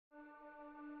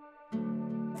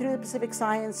Through the Pacific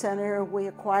Science Center, we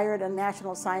acquired a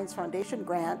National Science Foundation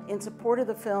grant in support of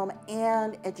the film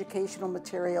and educational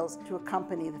materials to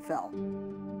accompany the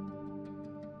film.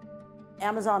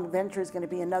 Amazon Adventure is going to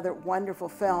be another wonderful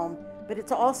film, but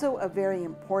it's also a very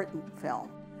important film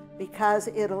because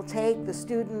it'll take the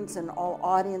students and all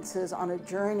audiences on a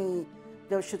journey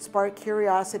that should spark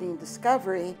curiosity and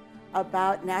discovery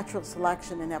about natural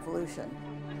selection and evolution.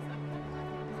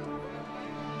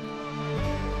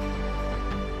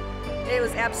 It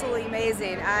was absolutely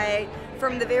amazing.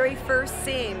 From the very first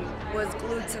scene, was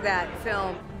glued to that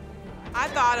film. I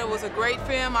thought it was a great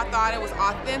film. I thought it was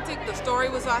authentic. The story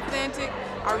was authentic.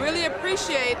 I really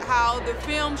appreciate how the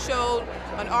film showed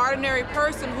an ordinary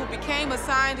person who became a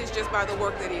scientist just by the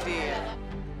work that he did.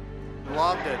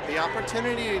 Loved it. The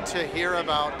opportunity to hear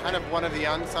about kind of one of the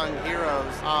unsung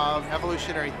heroes of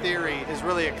evolutionary theory is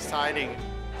really exciting.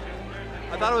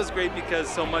 I thought it was great because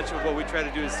so much of what we try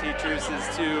to do as teachers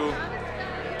is to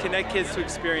connect kids to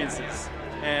experiences,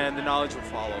 and the knowledge will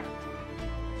follow.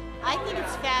 I think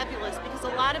it's fabulous because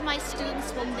a lot of my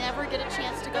students will never get a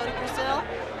chance to go to Brazil,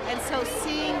 and so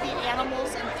seeing the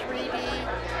animals in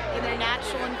 3D in their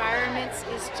natural environments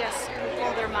is just will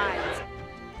blow their minds.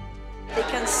 They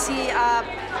can see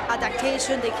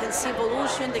adaptation, they can see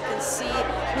evolution, they can see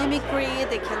mimicry,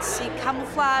 they can see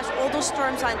camouflage, all those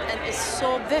terms, and it's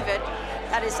so vivid.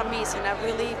 That is amazing. I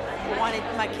really wanted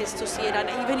my kids to see it, and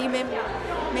even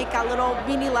make a little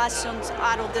mini lessons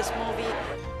out of this movie.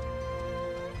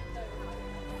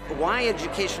 Why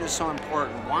education is so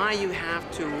important, why you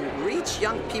have to reach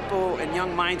young people and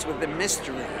young minds with the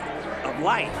mystery of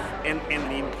life and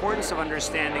the importance of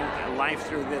understanding life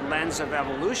through the lens of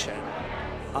evolution.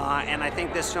 And I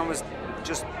think this film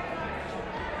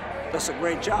does a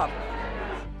great job.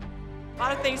 A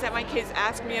lot of things that my kids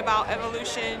ask me about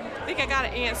evolution, I think I got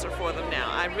an answer for them now.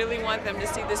 I really want them to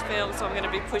see this film, so I'm going to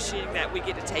be pushing that we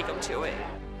get to take them to it.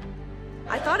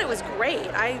 I thought it was great.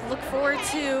 I look forward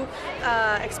to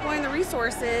exploring the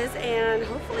resources and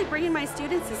hopefully bringing my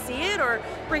students to see it or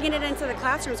bringing it into the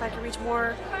classroom so I can reach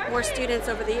more students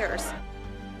over the years.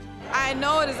 I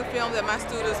know it is a film that my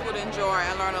students would enjoy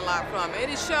and learn a lot from. It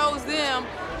shows them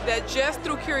that just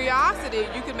through curiosity,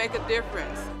 you can make a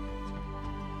difference.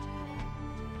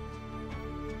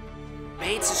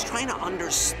 Bates is trying to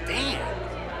understand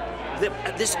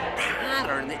this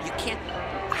pattern that you can't,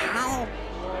 how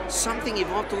something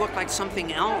evolved to look like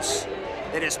something else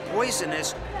that is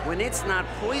poisonous when it's not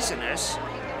poisonous.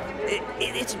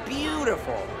 It's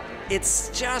beautiful. It's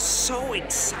just so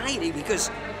exciting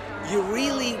because you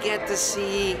really get to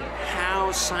see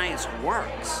how science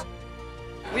works.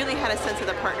 Really had a sense of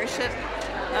the partnership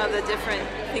of the different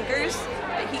thinkers.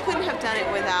 He couldn't have done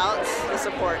it without the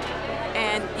support,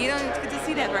 and you don't get to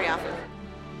see that very often.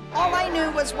 All I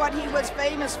knew was what he was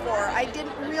famous for. I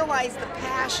didn't realize the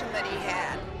passion that he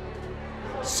had.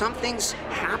 Some things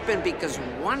happen because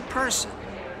one person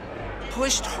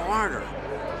pushed harder,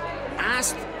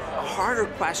 asked a harder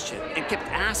question, and kept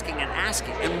asking and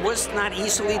asking, and was not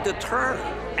easily deterred.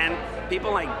 And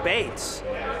people like Bates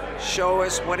show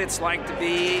us what it's like to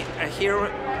be a hero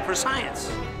for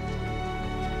science.